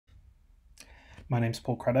My name's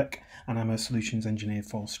Paul Craddock and I'm a solutions engineer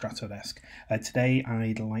for Stratodesk. Today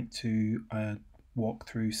I'd like to walk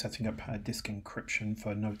through setting up disk encryption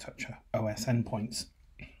for NoTouch OS endpoints.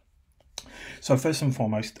 So first and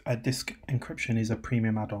foremost, disk encryption is a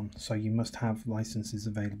premium add-on, so you must have licenses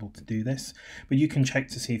available to do this, but you can check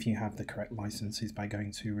to see if you have the correct licenses by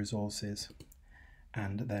going to Resources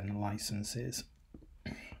and then Licenses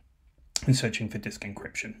and searching for disk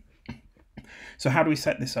encryption. So how do we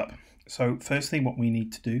set this up? So firstly, what we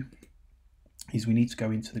need to do is we need to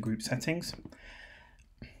go into the group settings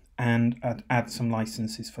and add some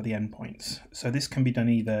licenses for the endpoints. So this can be done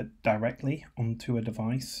either directly onto a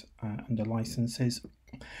device under licenses,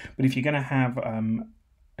 but if you're going to have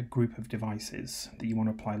a group of devices that you want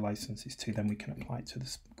to apply licenses to, then we can apply it to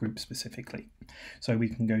this group specifically. So we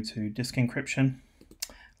can go to Disk Encryption,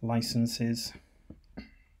 Licenses,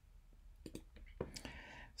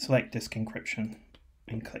 select Disk Encryption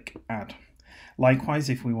and click Add. Likewise,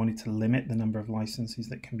 if we wanted to limit the number of licenses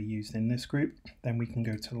that can be used in this group, then we can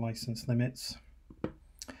go to License Limits,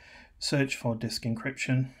 search for Disk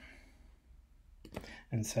Encryption,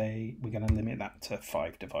 and say we're going to limit that to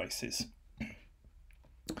 5 devices.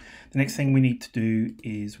 The next thing we need to do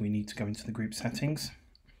is we need to go into the group settings,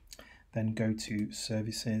 then go to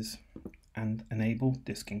Services and enable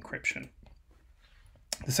Disk Encryption.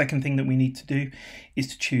 The second thing that we need to do is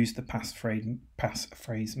to choose the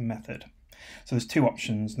passphrase method. So there's two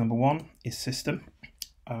options. Number one is system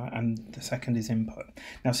and the second is input.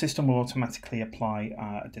 Now system will automatically apply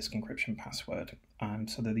a disk encryption password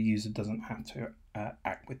so that the user doesn't have to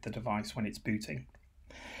act with the device when it's booting,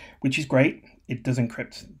 which is great. It does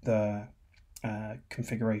encrypt the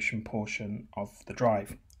configuration portion of the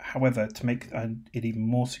drive. However, to make it even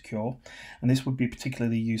more secure, and this would be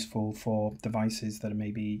particularly useful for devices that are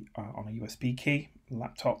maybe on a USB key,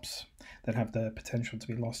 laptops that have the potential to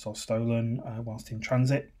be lost or stolen whilst in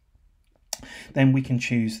transit, then we can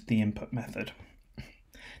choose the input method.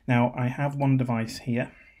 Now I have one device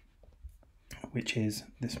here, which is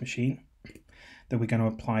this machine, that we're going to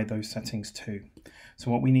apply those settings to. So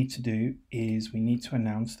what we need to do is we need to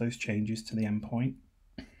announce those changes to the endpoint.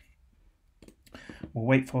 We'll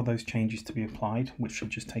wait for those changes to be applied, which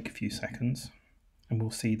should just take a few seconds, and we'll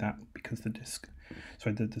see that because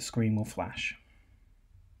the screen will flash.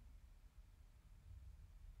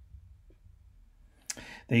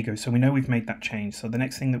 There you go. So we know we've made that change. So the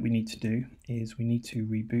next thing that we need to do is we need to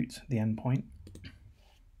reboot the endpoint.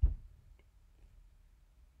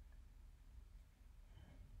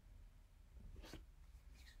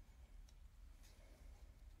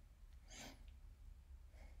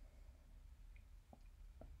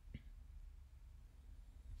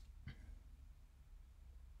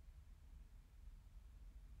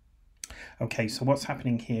 Okay, so what's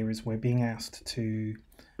happening here is we're being asked to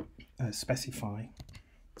specify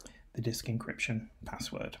the disk encryption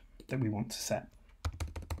password that we want to set.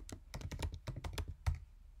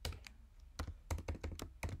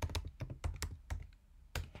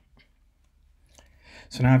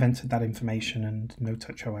 So now I've entered that information and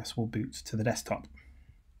NoTouch OS will boot to the desktop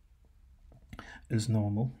as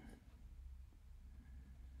normal.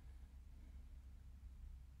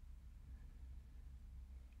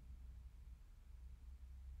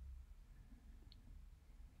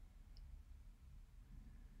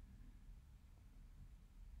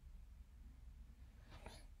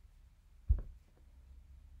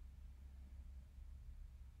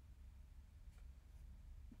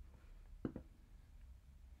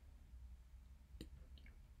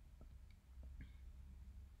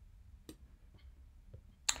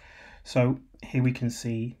 So here we can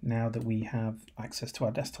see now that we have access to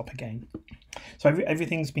our desktop again. So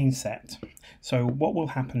everything's been set. So what will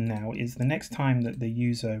happen now is the next time that the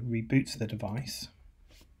user reboots the device,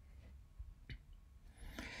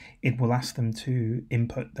 it will ask them to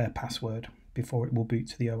input their password before it will boot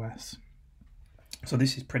to the OS. So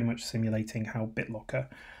this is pretty much simulating how BitLocker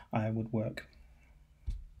would work.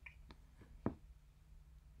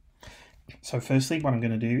 So firstly, what I'm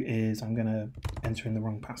going to do is I'm going to enter in the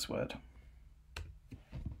wrong password.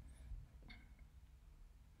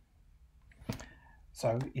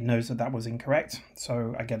 So it knows that that was incorrect,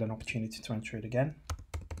 so I get an opportunity to enter it again.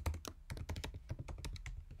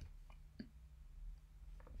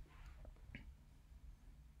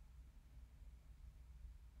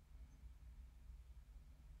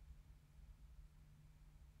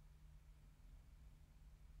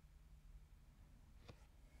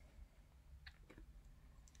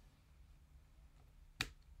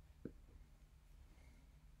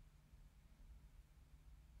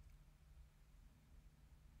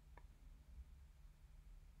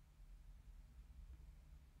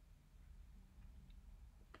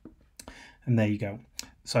 And there you go.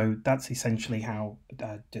 So that's essentially how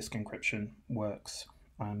disk encryption works.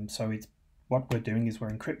 So it's what we're doing is we're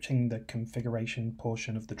encrypting the configuration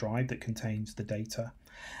portion of the drive that contains the data.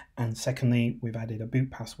 And secondly, we've added a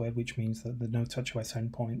boot password, which means that the NoTouch OS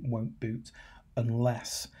endpoint won't boot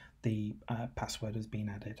unless the password has been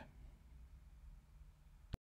added.